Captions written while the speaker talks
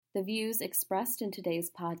The views expressed in today's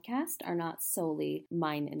podcast are not solely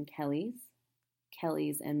mine and Kelly's.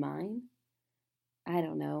 Kelly's and mine. I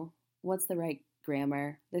don't know. What's the right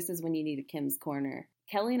grammar? This is when you need a Kim's Corner.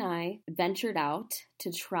 Kelly and I ventured out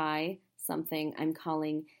to try something I'm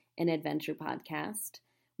calling an adventure podcast.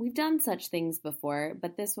 We've done such things before,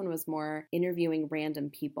 but this one was more interviewing random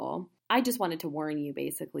people. I just wanted to warn you,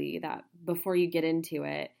 basically, that before you get into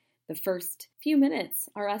it, the first few minutes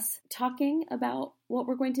are us talking about what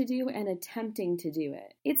we're going to do and attempting to do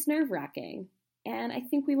it. It's nerve-wracking, and I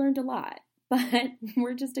think we learned a lot, but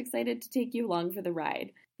we're just excited to take you along for the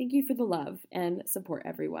ride. Thank you for the love and support,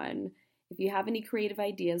 everyone. If you have any creative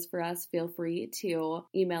ideas for us, feel free to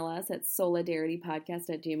email us at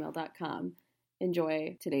solidaritypodcast@gmail.com.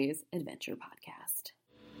 Enjoy today's adventure podcast.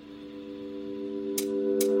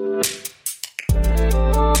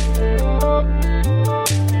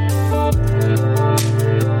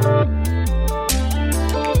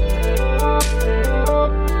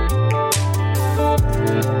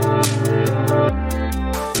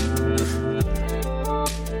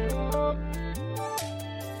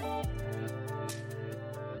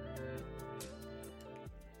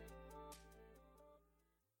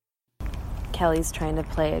 Kelly's trying to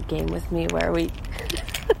play a game with me where we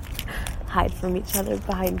hide from each other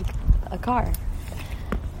behind a car.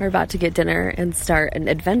 We're about to get dinner and start an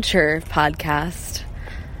adventure podcast.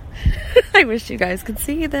 I wish you guys could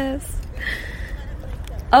see this.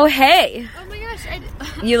 Oh, hey! Oh my gosh,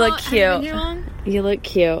 you look cute. You look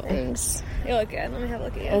cute. Thanks. You look good. Let me have a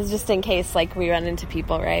look at you. It was just in case, like, we run into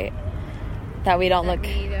people, right? That we don't look...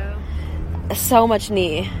 Knee, so much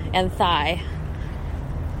knee and thigh.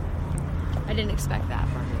 I didn't expect that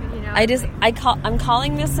from you, you know? I'm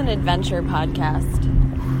calling this an adventure podcast.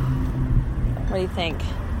 What do you think?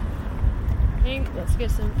 I think let's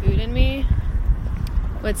get some food in me.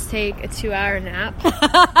 Let's take a 2-hour nap.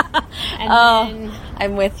 Then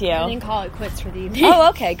I'm with you. And then call it quits for the evening. Oh,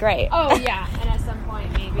 okay, great. Oh, yeah. And at some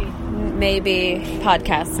point, maybe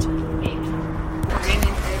podcast. Maybe.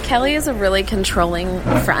 Kelly is a really controlling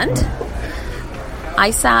friend.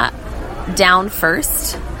 I sat down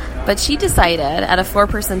first, but she decided at a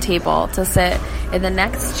 4-person table to sit in the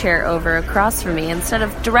next chair over across from me instead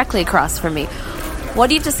of directly across from me. What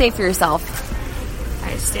do you have to say for yourself?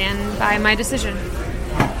 I stand by my decision.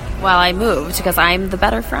 Well, I moved because I'm the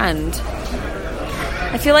better friend.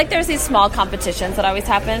 I feel like there's these small competitions that always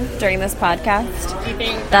happen during this podcast. Do you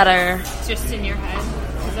think that are just in your head?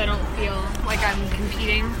 Because I don't feel like I'm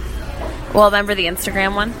competing. Well, remember the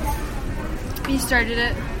Instagram one? You started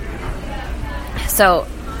it. So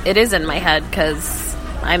it is in my head because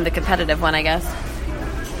I'm the competitive one, I guess.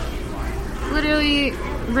 Literally,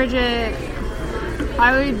 Bridget,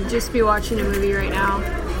 I would just be watching a movie right now.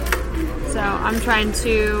 So I'm trying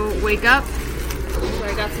to wake up. So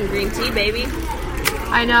I got some green tea, baby.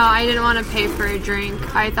 I know, I didn't want to pay for a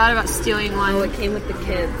drink. I thought about stealing one. Oh, it came with the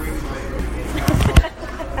kids.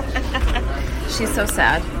 She's so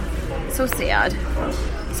sad. So sad.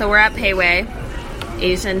 So we're at Payway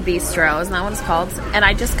Asian Bistro, isn't that what it's called? And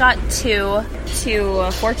I just got two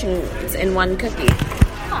fortunes in one cookie.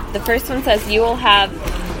 The first one says, "You will have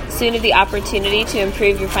soon the opportunity to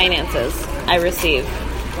improve your finances." I receive.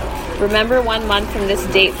 Remember 1 month from this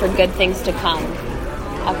date for good things to come.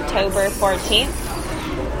 October 14th.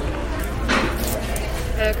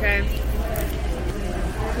 Okay.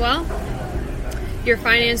 Well, your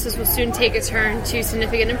finances will soon take a turn to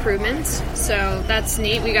significant improvements. So that's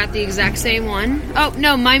neat. We got the exact same one. Oh,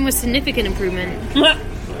 no, mine was significant improvement.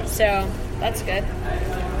 So that's good.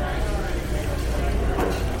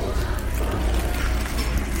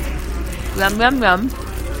 Yum, yum, yum.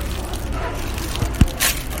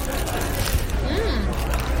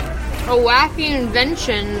 A wacky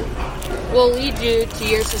invention will lead you to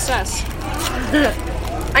your success.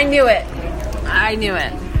 I knew it.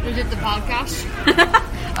 Is it the podcast?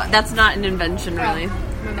 That's not an invention, really.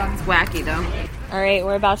 Oh, It's wacky, though. All right,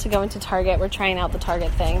 we're about to go into Target. We're trying out the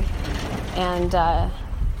Target thing. And,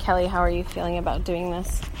 Kelly, how are you feeling about doing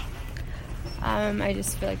this? I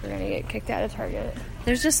just feel like we're going to get kicked out of Target.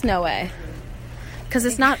 There's just no way. Because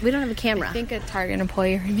we don't have a camera. I think a Target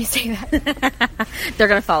employee heard me say that. They're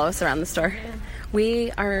going to follow us around the store. Yeah.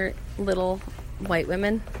 We are little white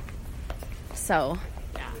women. So,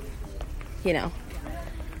 you know.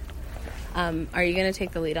 Are you going to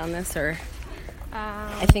take the lead on this, or?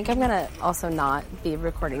 I think I'm going to also not be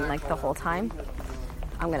recording, like, the whole time.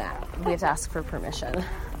 We have to ask for permission.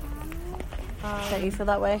 Don't you feel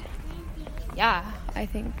that way? Yeah, I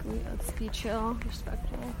think let's be chill,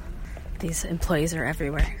 respectful. These employees are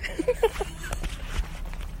everywhere.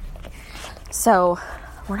 So,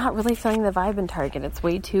 we're not really feeling the vibe in Target. It's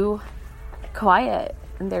way too quiet.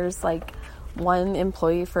 And there's like one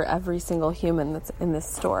employee for every single human that's in this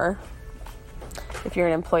store. If you're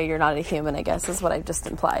an employee, you're not a human, I guess, is what I just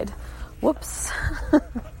implied. Whoops.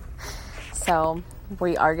 So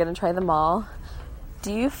we are going to try the mall.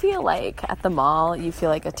 Do you feel like at the mall, you feel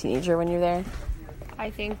like a teenager when you're there? I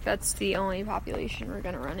think that's the only population we're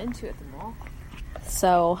going to run into at the mall.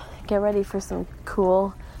 So get ready for some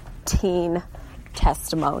cool teen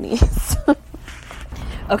testimonies.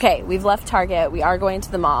 Okay, we've left Target. We are going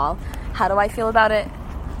to the mall. How do I feel about it?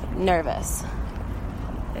 Nervous.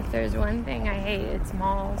 If there's one thing I hate, it's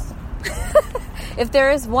malls. If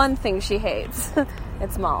there is one thing she hates,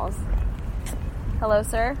 it's malls. Hello,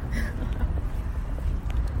 sir.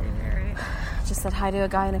 Right. Just said hi to a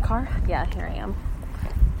guy in a car. Yeah, here I am.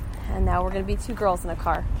 And now we're going to be two girls in a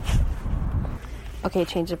car. Okay,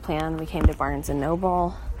 change of plan. We came to Barnes &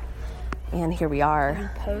 Noble. And here we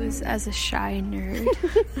are. Pose as a shy nerd.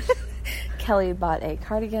 Kelly bought a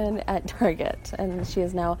cardigan at Target. And she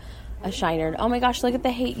is now a shy nerd. Oh my gosh, look at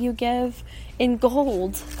the Hate U Give in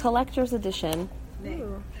gold. Collector's edition.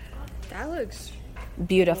 Ooh, that looks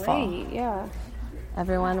beautiful. great, yeah.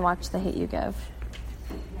 Everyone watch the Hate U Give.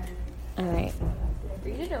 All right.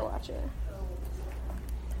 Read it or watch it?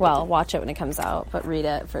 Well, watch it when it comes out, but read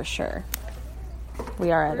it for sure.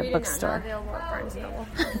 We are at a bookstore. Not available at Barnes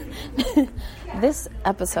 & Noble. This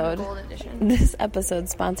episode, Gold edition. this episode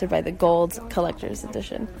sponsored by the Gold Collector's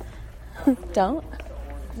Edition. Don't?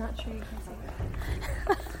 I'm not sure you can see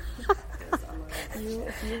that.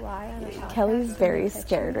 If you lie on a podcast, Kelly's very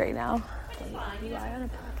scared right now. If you lie on a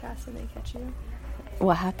podcast and they catch you,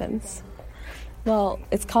 What happens? Well,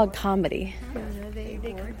 it's called comedy. they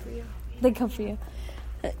come for you. They come for you.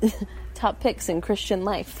 Top picks in Christian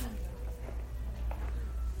life.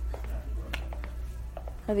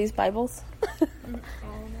 Are these Bibles?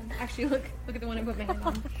 Actually, look at the one I put my hand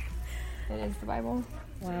on. It is the Bible.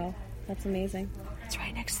 Wow, that's amazing. It's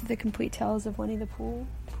right next to the complete tales of Winnie the Pooh.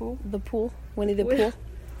 The pool? Winnie the Pooh?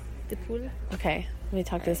 The pool. Okay, let me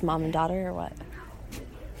talk to this mom and daughter or what?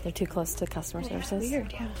 They're too close to customer services.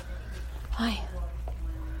 Weird, yeah. Hi.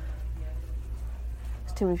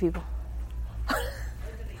 There's too many people.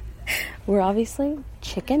 We're obviously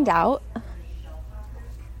chickened out.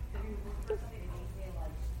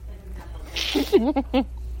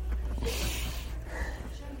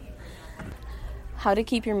 How to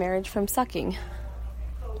keep your marriage from sucking.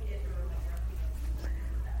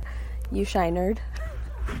 You shy nerd.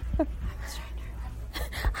 I'm the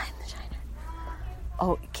shy nerd.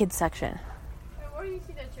 Oh, kids section. Where do you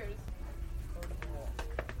see that chairs?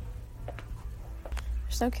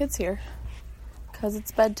 There's no kids here. Because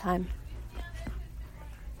it's bedtime.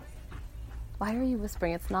 Why are you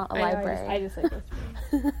whispering? It's not a library. I just like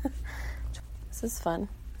whispering. This is fun.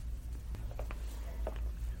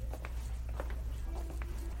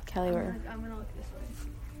 Kelly, I'm gonna look this way.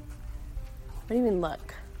 what do you mean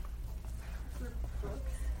look?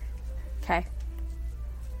 Okay.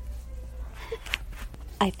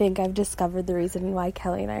 I think I've discovered the reason why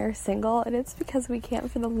Kelly and I are single, and it's because we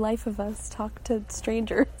can't for the life of us talk to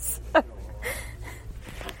strangers.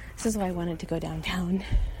 This is why I wanted to go downtown.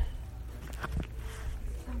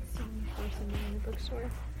 Sounds so person in the bookstore.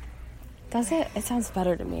 Does it? It sounds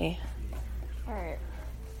better to me. Alright.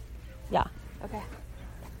 Yeah. Okay.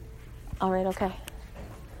 All right, okay.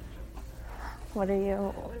 What are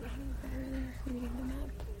you... Reading the map.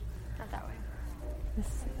 Not that way.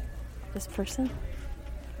 This person?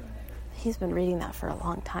 He's been reading that for a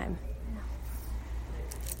long time.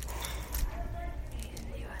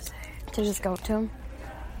 USA. To just go to him?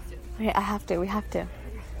 Okay, I have to. We have to.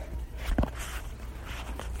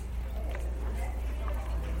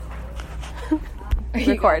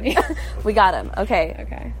 Record. We got him. Okay.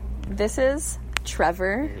 Okay. This is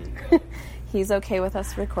Trevor. He's okay with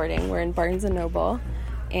us recording. We're in Barnes & Noble.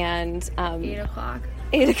 And 8 o'clock.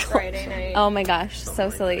 8 o'clock. Friday night. Oh my gosh, so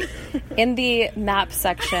silly. In the map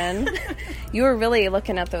section, you were really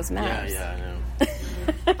looking at those maps. Yeah, I know.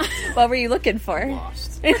 What were you looking for?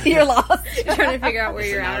 Lost. You're lost. Trying to figure out where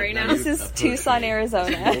you're at right now. This is Tucson,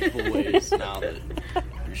 Arizona. Multiple ways now that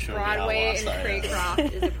you're showing me how Broadway lost and I am.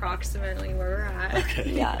 Craycroft is approximately where we're at.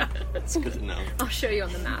 Okay. Yeah. That's good to know. I'll show you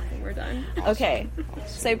on the map when we're done. Okay,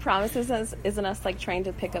 so I promise this isn't us like trying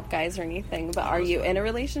to pick up guys or anything, but are you in a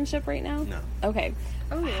relationship right now? No. Okay.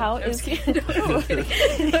 Oh, How I'm is kidding.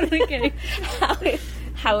 Totally kidding.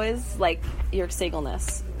 how is like your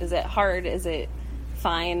singleness? Is it hard? Is it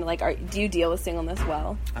fine? Like, do you deal with singleness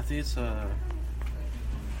well? I think it's like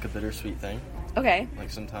a bittersweet thing. Okay. Like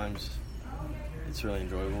sometimes it's really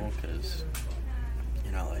enjoyable because,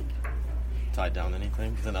 you know, like tied down to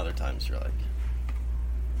anything. Because then other times you're like,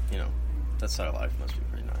 that side of life must be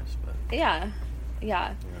pretty nice. But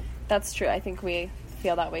Yeah. That's true. I think we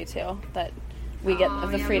feel that way too. That we get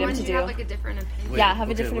the freedom to do. Have like a different opinion. Yeah, have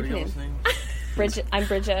a different what are opinion. y'all's names? Bridget. I'm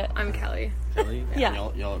Bridget. I'm Kelly. Kelly? Yeah.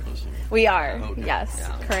 Y'all are both single. We are. Okay. Yes.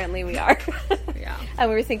 Yeah. Currently we are. Yeah. And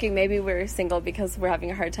we were thinking maybe we're single because we're having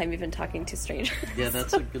a hard time even talking to strangers. Yeah,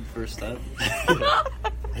 that's a good first step.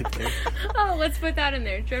 I think. Oh, let's put that in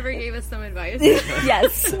there. Trevor gave us some advice.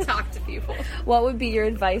 Yes. Talk to people. What would be your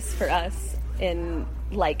advice for us in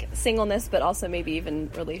like singleness, but also maybe even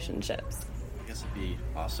relationships? I guess it'd be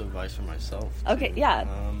also advice for myself. Okay, too. yeah.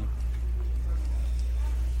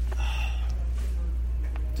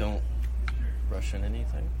 Don't rush in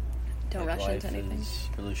anything. Don't rush into anything. Life is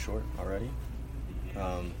really short already.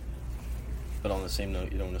 But on the same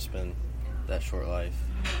note, you don't want to spend that short life,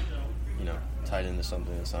 tied into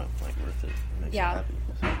something that's not like worth it. It makes Yeah. you happy.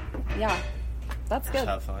 So Yeah. That's just good.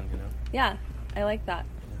 have fun, Yeah. I like that.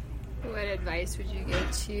 What advice would you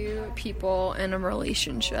give to people in a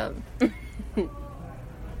relationship?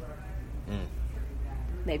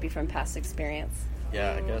 Maybe from past experience.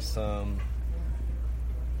 Yeah, I guess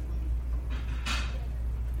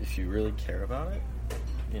if you really care about it,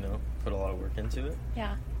 put a lot of work into it.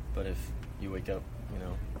 Yeah. But if you wake up,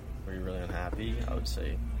 where you're really unhappy, I would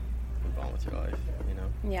say move on with your life,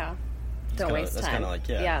 Yeah. It's Don't kinda, waste that's time. kind of like,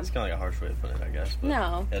 it's kind of like a harsh way to put it, I guess. But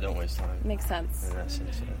No. Yeah, don't waste time. Makes sense. In that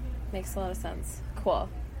sense, yeah. Makes a lot of sense. Cool.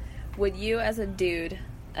 Would you, as a dude,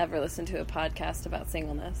 ever listen to a podcast about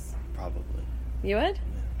singleness? Probably. You would?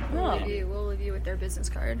 We'll Oh. leave you with their business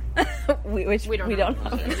card. Which we don't Yeah,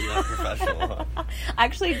 have. you're not professional. I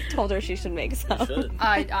actually told her she should make some. You should.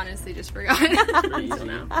 I honestly just forgot. It's pretty easy.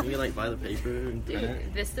 Can you buy the paper and print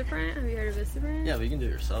it? Vistaprint? Have you heard of Vistaprint? Yeah, but you can do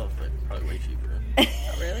it yourself, but probably way cheaper.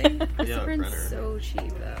 Really? Yeah, Vistaprint's printer. so cheap,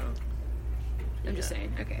 though. I'm just Yeah.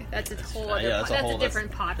 saying. Okay, that's a whole Yeah, other. that's a That's whole- a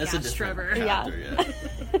different podcast, That's a different Trevor. chapter,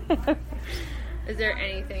 yeah. Is there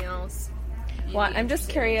anything else? you'd Well, be I'm just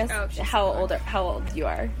interested in? curious Oh, how old you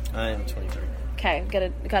are. I am 23. Okay,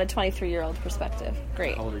 got a 23-year-old perspective.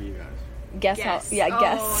 Great. How old are you guys? Guess Guess. how? Yeah, Oh,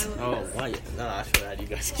 guess. I Oh, love why? No, I should have had you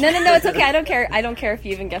guys. No, it's okay. I don't care. I don't care if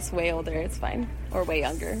you even guess way older. It's fine, or way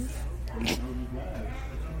younger.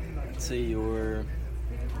 Let's see, you're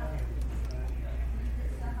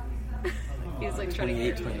He's like trying to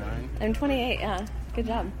 28, get 29. I'm 28. Yeah, good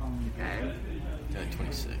job. Okay. Yeah,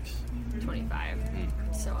 26. 25.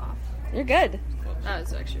 So off. You're good. That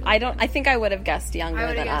was actually. I think I would have guessed I younger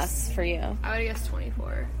would've than guessed- us for you. I would have guessed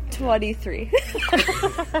 24. 23.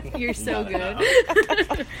 You're so good.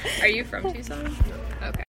 Are you from Tucson?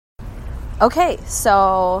 Okay. Okay,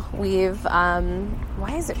 so we've.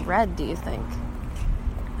 Why is it red? Do you think?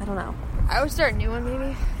 I don't know. I would start a new one,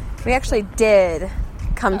 maybe. We actually did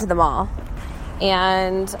come to the mall,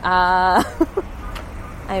 and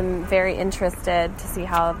I'm very interested to see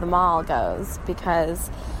how the mall goes because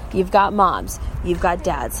you've got moms, you've got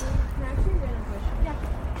dads.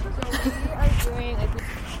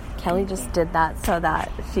 Kelly just did that so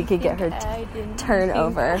that she could get her turn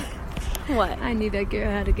over. What? I knew that girl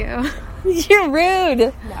had to go. You're rude.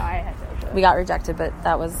 No, I had to go. We got rejected, but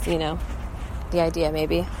that was, the idea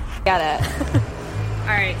maybe. Got it.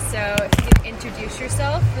 Alright, so if you can introduce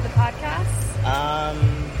yourself for the podcast.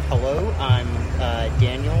 Hello, I'm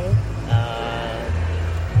Daniel.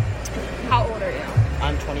 How old are you?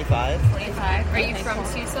 I'm 25. 25. Are you from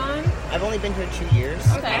Tucson? I've only been here 2 years.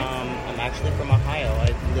 Okay. I'm actually from Ohio. I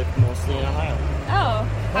lived mostly in Ohio. Oh.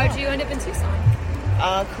 How'd you end up in Tucson?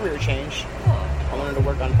 Career change. Cool. I wanted to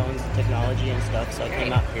work on phones and technology and stuff, so I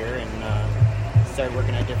came out here and started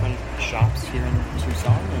working at different shops here in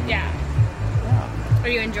Tucson. And, Yeah. yeah. Are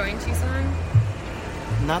you enjoying Tucson?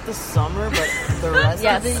 Not the summer, but the rest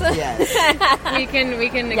Yes. of it, yes. We can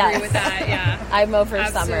agree Yes. with that, yeah. I'm over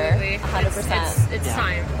Absolutely. summer. 100%. It's Yeah.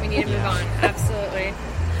 time. We need to move on. Absolutely.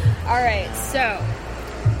 All right. So,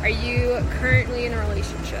 are you currently in a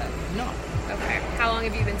relationship? No. Okay. How long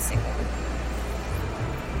have you been single?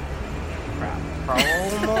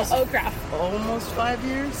 Almost, crap. almost 5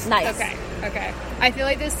 years. Nice. Okay. I feel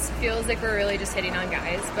like this feels like we're really just hitting on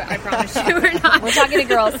guys, but I promise you we're not. We're talking to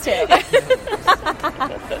girls too.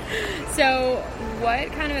 So,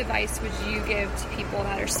 what kind of advice would you give to people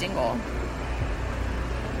that are single?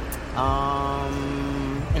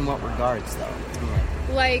 In what regards,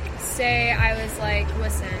 though? Like, say I was like,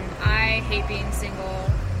 listen, I hate being single.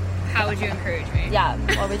 How would you encourage me? Yeah.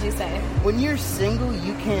 What would you say? When you're single,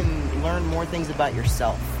 you can learn more things about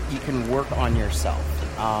yourself. You can work on yourself.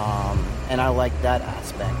 And I like that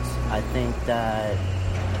aspect. I think that,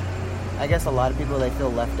 I guess a lot of people, they feel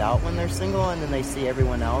left out when they're single, and then they see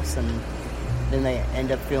everyone else, and then they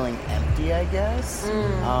end up feeling empty, I guess.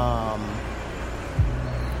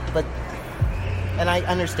 But, and I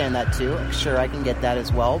understand that too. Sure, I can get that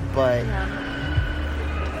as well, but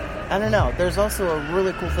I don't know. There's also a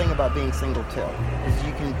really cool thing about being single too, is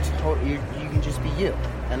you can you can just be you,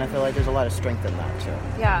 and I feel like there's a lot of strength in that too.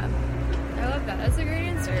 Yeah. I love that. That's a great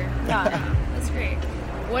answer. Yeah. That's great.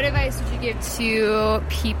 What advice would you give to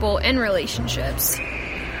people in relationships?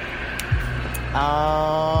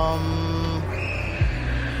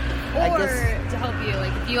 I guess, to help you,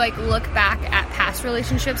 like if you like look back at past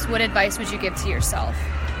relationships, what advice would you give to yourself?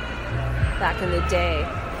 Back in the day.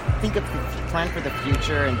 plan for the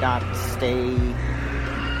future and not stay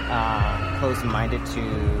closed-minded to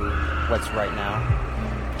what's right now.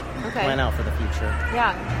 Okay. Plan out for the future.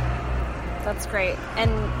 Yeah. That's great.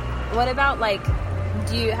 And what about, like,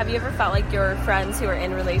 have you ever felt like your friends who are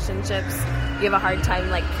in relationships, you have a hard time,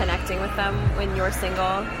 like, connecting with them when you're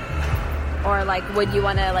single? Or, like, would you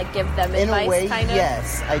want to, like, give them advice, in a way, kind of?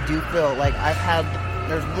 yes. I do feel like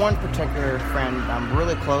there's one particular friend I'm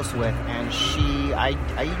really close with, and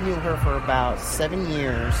I knew her for about 7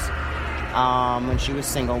 years when she was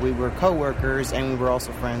single. We were co-workers, and we were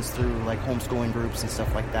also friends through, like, homeschooling groups and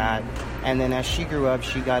stuff like that. And then as she grew up,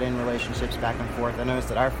 she got in relationships back and forth. I noticed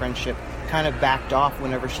that our friendship kind of backed off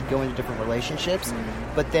whenever she'd go into different relationships.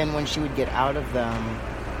 Mm-hmm. But then when she would get out of them,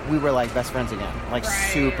 we were like best friends again, like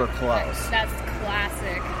super close. That's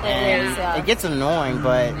classic. And it gets annoying,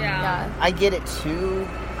 but Yeah. I get it too.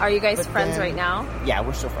 Are you guys But friends then- right now? Yeah,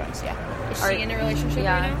 we're still friends, yeah. Is she in a relationship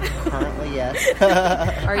Yeah. right now? Currently, yes.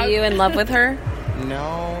 Are you in love with her?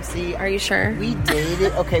 No, see, Are you sure? we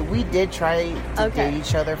dated. Okay, we did try to Okay. date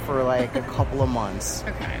each other for like a couple of months.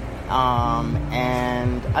 Okay.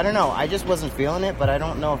 And I don't know, I just wasn't feeling it, but I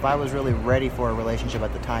don't know if I was really ready for a relationship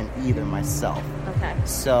at the time either myself. Okay.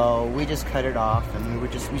 So we just cut it off, and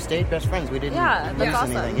we stayed best friends. We didn't Yeah, lose that's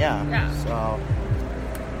awesome. anything. Yeah. Yeah. So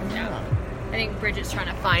I think Bridget's trying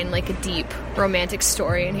to find like a deep romantic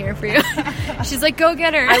story in here for you. She's like, go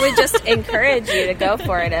get her. I would just encourage you to go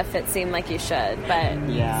for it if it seemed like you should, but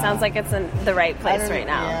Yeah. sounds like it's in the right I place don't- right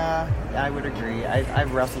now. Yeah, I would agree.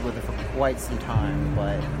 I've wrestled with it for quite some time,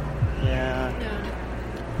 but yeah.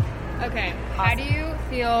 Okay. How do you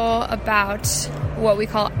feel about what we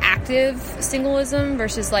call active singleism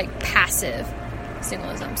versus like passive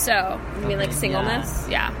singleism? So, You mean like singleness?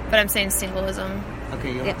 yeah, but I'm saying singleism.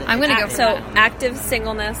 Okay, you'll have to I'm gonna go for So that. active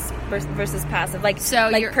singleness versus passive, like So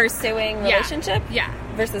like you're- pursuing Yeah. relationship Yeah.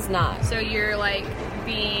 versus not. So you're like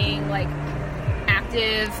being like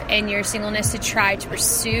active in your singleness to try to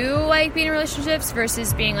pursue like being in relationships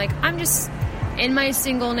versus being like, I'm just in my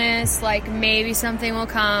singleness, like maybe something will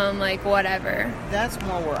come, like whatever. That's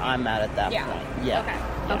more where I'm at that Yeah. point. Yeah.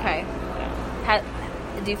 Okay. Okay.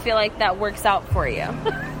 Do you feel like that works out for you?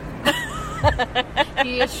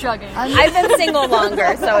 He is shrugging. I've been single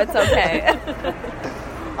longer, so it's okay.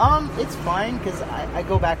 It's fine because I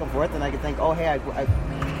go back and forth, and I can think, oh, hey,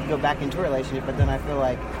 I go back into a relationship, but then I feel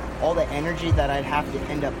like all the energy that I'd have to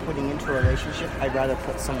end up putting into a relationship, I'd rather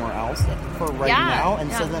put somewhere else for right Yeah, now,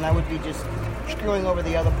 and so yeah. then I would be just screwing over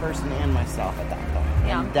the other person and myself at that point.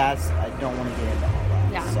 Yeah. And I don't want to get into all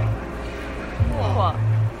that. Yeah. So. Cool.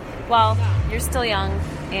 Well, you're still young,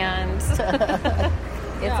 and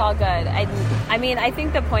it's all good. I mean, I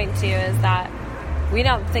think the point too is that we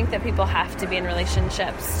don't think that people have to be in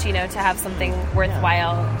relationships, to have something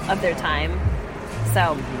worthwhile of their time.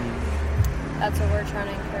 So, That's what we're trying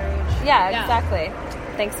to encourage. yeah, exactly.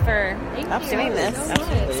 Thanks for Absolutely. doing this.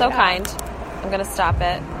 Absolutely. So kind. I'm gonna stop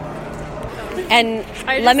it. And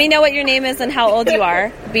let me know what your name is and how old you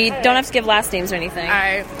are. We don't have to give last names or anything. All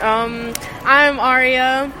right. I'm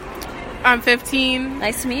Aria. I'm 15.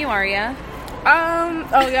 Nice to meet you, Aria.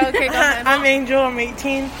 Oh yeah. Okay. Go ahead. I'm Angel. I'm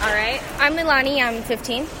 18. All right. I'm Milani. I'm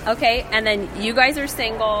 15. Okay, and then you guys are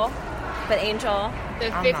single, but Angel. The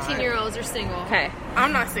 15-year-olds are single. Okay.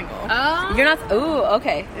 I'm not single. Oh. You're not. Ooh,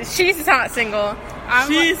 okay. She's not single.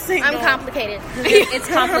 She's single. I'm complicated. It's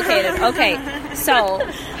complicated. Okay. So,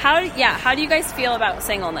 how do you guys feel about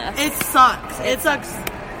singleness? It sucks. It sucks.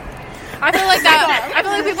 I feel like that. I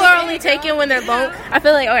feel like people are only taken when they're lonely. I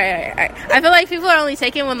feel like I feel like people are only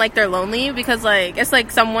taken when like they're lonely because like it's like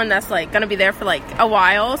someone that's like gonna be there for like a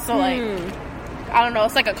while. So like I don't know.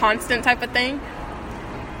 It's like a constant type of thing.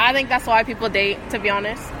 I think that's why people date. To be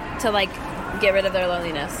honest. To like get rid of their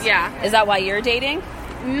loneliness. Yeah. Is that why you're dating?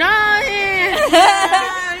 No.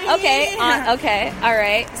 Okay. Okay. All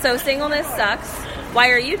right. So singleness sucks. Why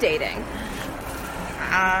are you dating?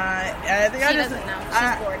 I think She doesn't know.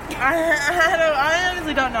 She's bored. I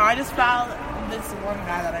honestly don't know. I just found this one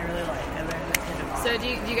guy that I really like, and then just hit it off. So do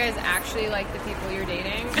you guys actually like the people you're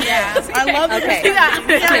dating? Yeah, I love it. Okay.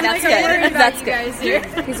 Okay, that's good. That's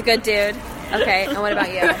good. He's a good dude. Okay, and what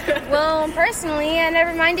about you? Well, personally, I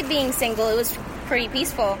never minded being single. It was pretty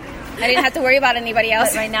peaceful. I didn't have to worry about anybody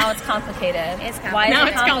else. But right now it's complicated. It's complicated. Why is Now it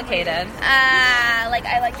it's complicated? Like,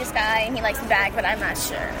 I like this guy and he likes me back, but I'm not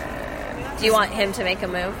sure. Do you want him to make a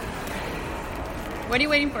move? What are you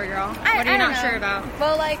waiting for, girl? I What are you don't not know. sure about?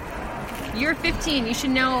 Well, like, You're 15. You should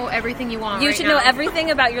know everything you want. You right should now. know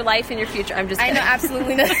everything about your life and your future. I'm just I kidding. know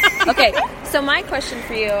absolutely nothing. Okay, so my question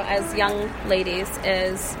for you as young ladies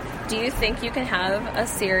is, do you think you can have a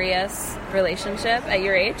serious relationship at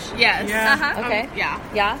your age? Yes. Yeah. Uh-huh. Okay. Yeah.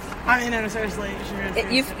 Yeah? I'm in a serious relationship.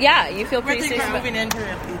 You feel We're pretty thinking serious about about moving into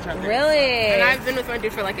it with each other. Really? And I've been with my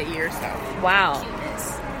dude for like a year, so. Wow.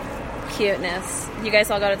 Cuteness. You guys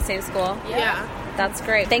all go to the same school? Yeah. That's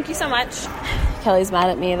great. Thank you so much. Kelly's mad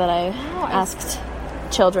at me that I asked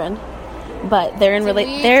children, but they're in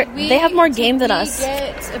they have more game than us.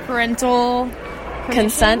 Get a parental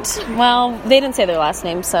Consent. Well, they didn't say their last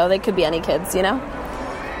name, so they could be any kids, you know?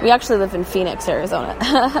 We actually live in Phoenix, Arizona.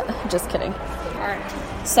 Just kidding.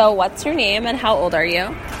 So, what's your name and how old are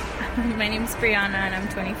you? My name's Brianna and I'm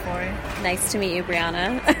 24. Nice to meet you,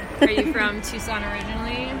 Brianna. Are you from Tucson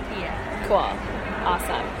originally? Yeah, Cool.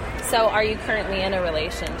 Awesome. So, are you currently in a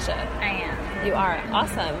relationship? I am. You are.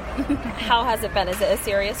 Awesome. How has it been? Is it a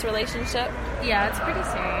serious relationship? Yeah, it's pretty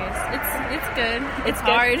serious. It's good. It's good.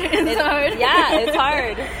 hard. It's hard. Yeah, it's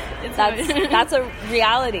hard. It's That's hard. that's a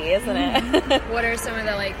reality, isn't it? What are some of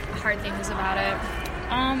the hard things about it?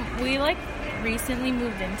 We recently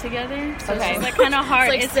moved in together, so Okay. it's just kind of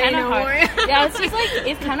hard. It's It's say kind of no hard. more. Yeah, it's just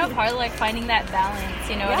it's kind of hard finding that balance.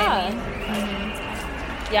 You know what I mean?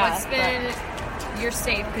 Yeah. What's been you're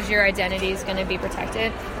safe because your identity is going to be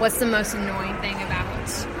protected. What's the most annoying thing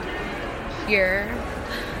about your?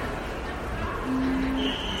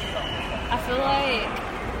 I feel I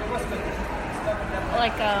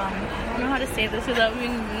don't know how to say this without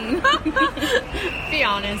being mean. Be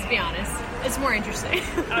honest. It's more interesting.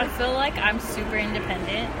 I feel like I'm super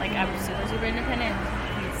independent. I'm super independent.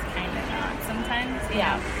 He's kind of not sometimes. You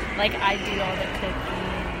know? I do all the cooking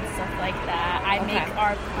and stuff like that. I make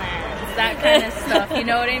our plans, that kind of stuff. You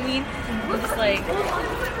know what I mean? I'm just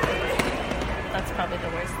that's probably the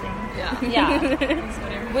worst thing. Yeah.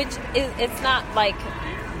 Which is it's not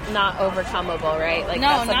not overcomable, right? No, that's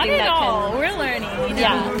not something at that all. can, We're learning. You know?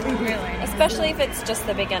 Yeah. We're learning. especially if it's just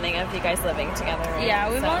the beginning of you guys living together, right? Yeah,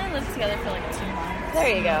 we've So- only lived together for 2 months. There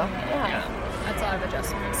you go. Yeah. That's a lot of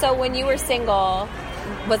adjustment. So when you were single,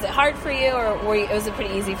 was it hard for you, or was it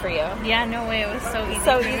pretty easy for you? Yeah, no way. It was so easy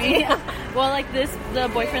So for easy? me. Well, the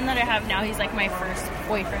boyfriend that I have now, he's my first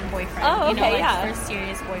boyfriend. Oh, You know, okay, yeah. first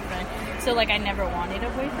serious boyfriend. So, I never wanted a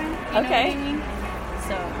boyfriend. You Okay. know what I mean?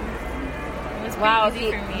 So, it was pretty Wow,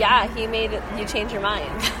 easy for me. he made you change your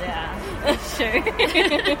mind. Yeah, sure.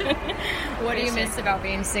 What do you miss about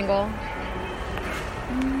being single?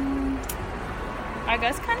 I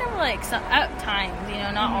guess kind of at times,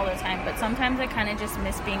 not all the time, but sometimes I kind of just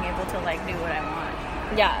miss being able to do what I want.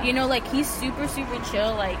 Yeah. You know, he's super, super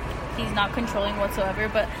chill. He's not controlling whatsoever.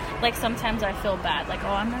 But, sometimes I feel bad. Oh,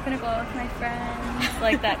 I'm not going to go out with my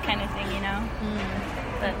friends. That kind of thing, you know?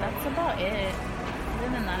 But that's about it. Other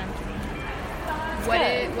than that, I'm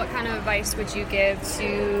pretty... What kind of advice would you give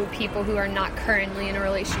to people who are not currently in a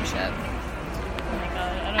relationship? Oh, my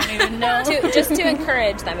God. I don't even know. Just to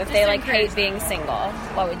encourage them, if they hate being single,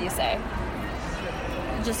 what would you say?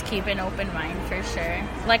 Just keep an open mind for sure.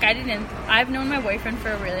 I've known my boyfriend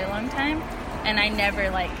for a really long time, and I never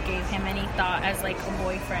gave him any thought as a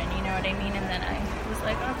boyfriend, you know what I mean? And then I was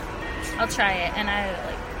oh, I'll try it, and I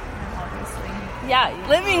obviously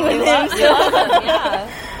Living with him. You love him,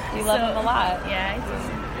 yeah. You love him a lot. Yeah,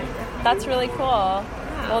 I do. That's really cool.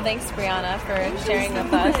 Well, thanks, Brianna, for sharing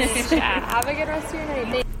with us. Have a good rest of your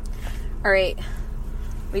night. All right,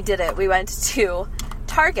 we did it. We went to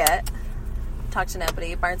Target, talked to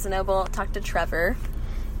nobody. Barnes & Noble, talked to Trevor.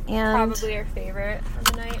 And Probably your favorite of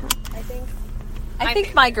the night, I think. I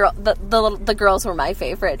think the girls were my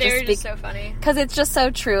favorite. They were just so funny. Because it's just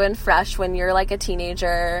so true and fresh when you're a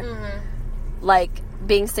teenager.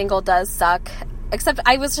 Being single does suck. Except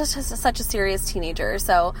I was just such a serious teenager,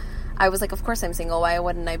 so I was of course I'm single. Why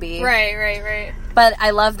wouldn't I be? Right. But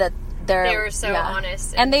I love that They were so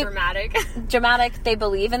honest and dramatic. Dramatic. They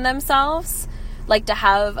believe in themselves, to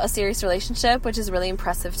have a serious relationship, which is really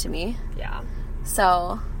impressive to me. Yeah.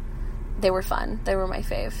 So they were fun. They were my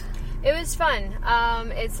fave. It was fun.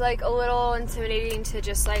 It's a little intimidating to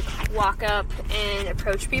just walk up and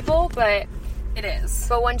approach people, but It is.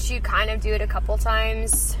 But once you kind of do it a couple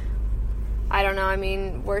times, I don't know. I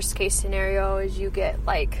mean, worst case scenario is you get,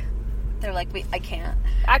 like... They're like, I can't.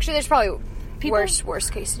 Actually, there's probably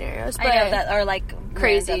worst case scenarios. But I know that are, like,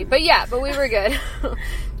 crazy. random. But yeah, but we were good.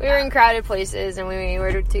 We were in crowded places, and we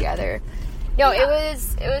were together. No, it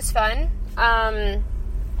was fun. I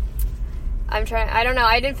don't know.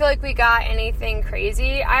 I didn't feel like we got anything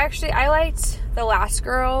crazy. I liked the last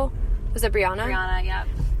girl. Was it Brianna? Brianna, yeah.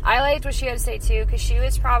 I liked what she had to say, too, because she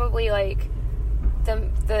was probably, like,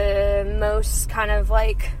 the most kind of,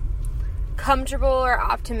 like, comfortable or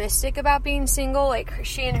optimistic about being single. Like,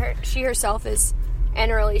 she herself is in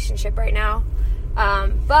a relationship right now.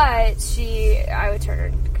 But I would turn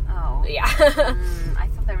her... Oh. Yeah. I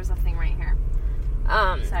thought there was a thing right here.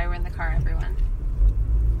 Sorry, we're in the car, everyone.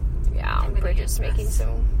 Yeah, we're just making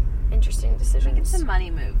some interesting decisions. Making some money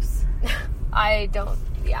moves. Go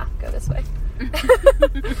this way.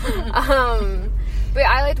 But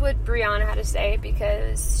I liked what Brianna had to say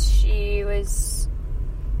because she was,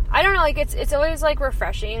 I don't know, like, it's always, like,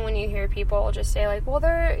 refreshing when you hear people just say, like, well,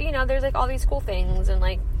 there's, like, all these cool things, and,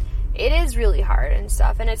 like, it is really hard and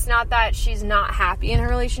stuff, and it's not that she's not happy in her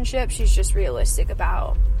relationship, she's just realistic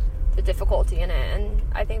about the difficulty in it, and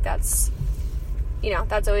I think that's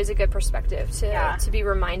always a good perspective to be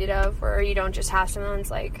reminded of, where you don't just have someone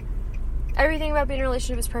that's like, everything about being in a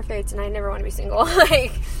relationship is perfect and I never want to be single.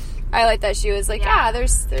 Like, I like that she was like,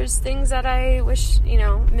 there's things that I wish,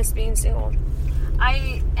 miss being single.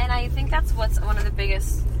 I think that's what's one of the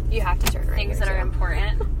biggest you have to turn things that are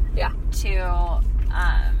important. Yeah. To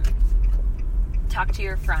talk to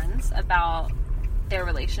your friends about their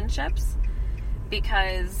relationships,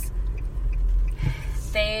 because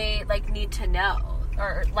they, like, need to know,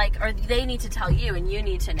 or they need to tell you, and you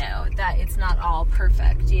need to know that it's not all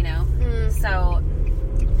perfect, So,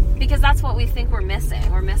 because that's what we think we're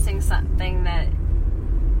missing. We're missing something that,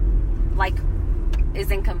 like,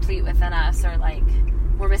 is incomplete within us, or, like,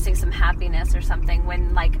 we're missing some happiness or something,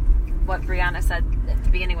 when, like, what Brianna said at the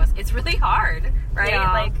beginning was, it's really hard, right?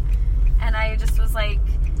 Yeah. Like, and I just was like,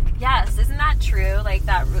 yes, isn't that true? Like,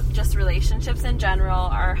 that just relationships in general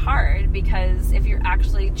are hard, because if you're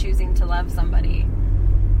actually choosing to love somebody,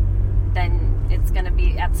 then it's going to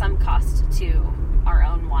be at some cost to our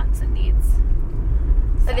own wants and needs.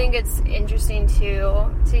 So. I think it's interesting,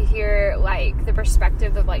 too, to hear, like, the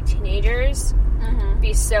perspective of, like, teenagers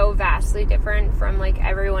be so vastly different from, like,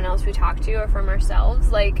 everyone else we talk to or from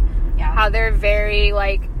ourselves. Like, how they're very,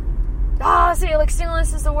 like,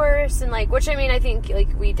 singleness is the worst, and, like, which, I mean, I think, like,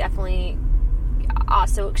 we definitely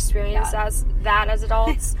also experience as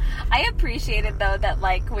adults. I appreciated, though, that,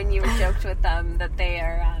 like, when you joked with them that they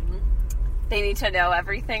are, they need to know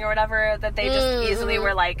everything or whatever, that they just easily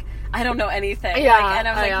were like, I don't know anything. Yeah, like, and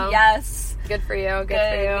I was like, yes. Good for you, good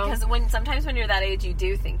for you. Because sometimes when you're that age, you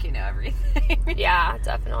do think you know everything. Yeah,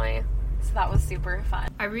 definitely. So that was super fun.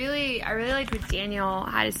 I really liked what Daniel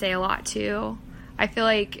had to say a lot, too. I feel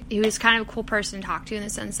like he was kind of a cool person to talk to, in the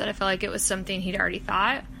sense that I feel like it was something he'd already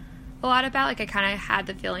thought a lot about. Like, I kind of had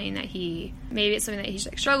the feeling that maybe it's something that he's,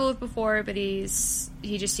 like, struggled with before, but he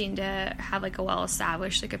just seemed to have, like, a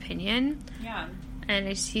well-established, like, opinion. Yeah. And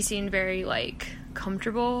he seemed very, like,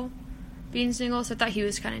 comfortable being single, so I thought he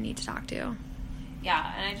was kind of neat to talk to.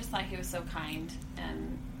 Yeah, and I just thought he was so kind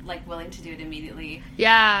and, like, willing to do it immediately.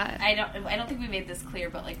 Yeah. I don't think we made this clear,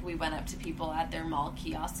 but, like, we went up to people at their mall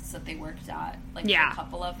kiosks that they worked at, like, for a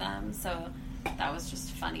couple of them, so that was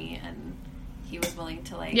just funny, and he was willing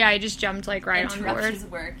to, like... Yeah, he just jumped, like, right on board. Interrupt his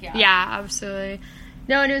work, yeah. Yeah, absolutely.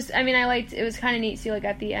 No, and it was kind of neat to see, like,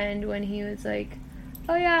 at the end when he was, like,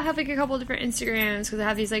 oh, yeah, I have, like, a couple different Instagrams, because I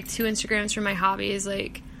have these, like, 2 Instagrams for my hobbies,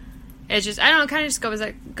 like... It's just, I don't know, it kind of just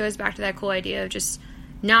goes back to that cool idea of just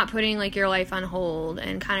not putting, like, your life on hold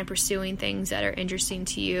and kind of pursuing things that are interesting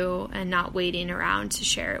to you and not waiting around to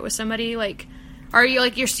share it with somebody. Like, are you,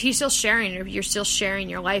 like, he's still sharing, or you're still sharing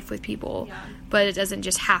your life with people, but it doesn't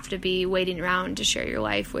just have to be waiting around to share your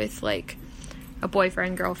life with, like, a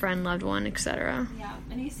boyfriend, girlfriend, loved one, etc. Yeah,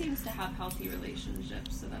 and he seems to have healthy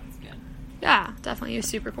relationships, so that's good. Yeah, definitely. He was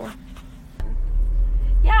super cool.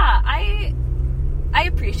 Yeah, I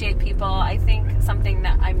appreciate people. I think something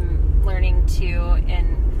that I'm learning too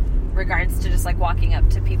in regards to just, like, walking up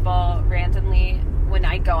to people randomly when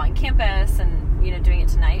I go on campus and, doing it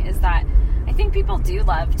tonight, is that I think people do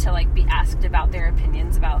love to, like, be asked about their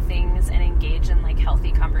opinions about things and engage in, like,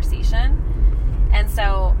 healthy conversation. And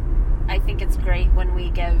so I think it's great when we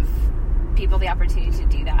give people the opportunity to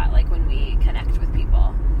do that, like, when we connect with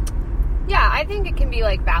people. Yeah, I think it can be,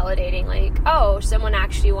 like, validating, like, oh, someone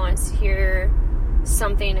actually wants to hear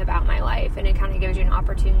something about my life, and it kind of gives you an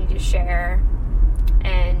opportunity to share,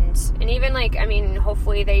 and and even like, I mean,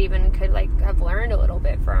 hopefully they even could like have learned a little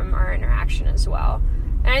bit from our interaction as well.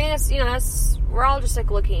 And I think that's we're all just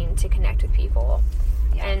like looking to connect with people,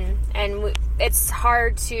 and it's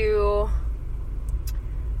hard to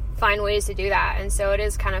find ways to do that, and so it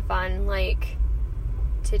is kind of fun, like,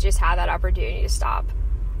 to just have that opportunity to stop.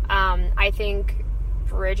 I think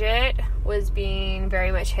Bridget was being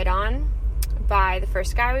very much hit on by the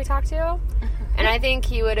first guy we talked to, and I think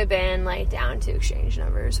he would have been like down to exchange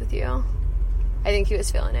numbers with you. I think he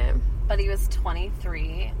was feeling it. But he was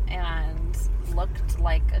 23 and looked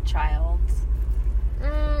like a child.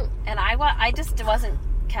 And I just wasn't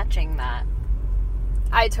catching that.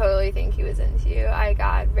 I totally think he was into you. I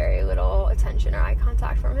got very little attention or eye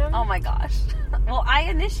contact from him. Oh my gosh. Well, I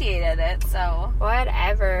initiated it, so.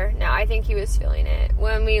 Whatever. No, I think he was feeling it.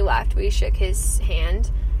 When we left, we shook his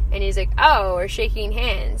hand, and he's like, oh, we're shaking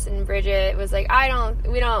hands. And Bridget was like,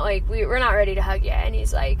 we're not ready to hug yet. And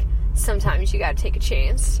he's like, sometimes you gotta take a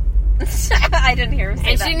chance. I didn't hear him say that.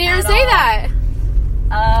 And she didn't even say that.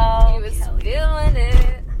 Oh, he was feeling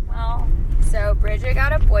it. Well, so Bridget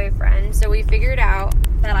got a boyfriend, so we figured out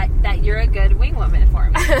that you're a good wing woman for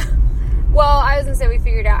me. Well, I was gonna say we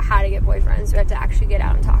figured out how to get boyfriends. We have to actually get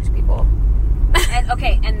out and talk to people.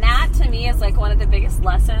 And that to me is like one of the biggest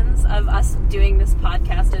lessons of us doing this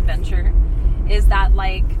podcast adventure, is that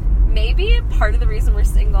like maybe part of the reason we're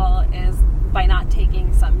single is by not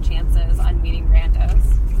taking some chances on meeting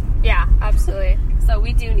randos. Yeah, absolutely. So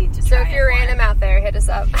we do need to try. So if you're random out there, hit us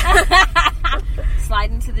up.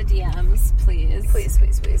 Slide into the DMs, please. Please,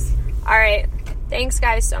 please, please. All right. Thanks,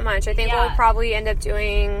 guys, so much. I think we'll probably end up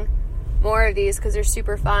doing more of these because they're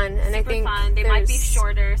super fun. And I think fun. They might be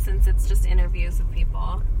shorter since it's just interviews with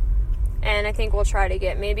people. And I think we'll try to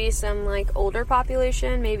get maybe some like older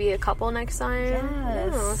population, maybe a couple next time.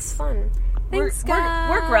 Yes. Oh, it's fun. Thanks,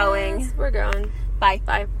 guys. We're growing. We're growing. Bye.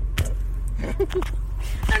 Bye.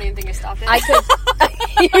 I don't even think I stopped it. I could.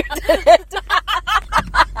 You did it.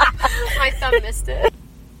 My thumb missed it.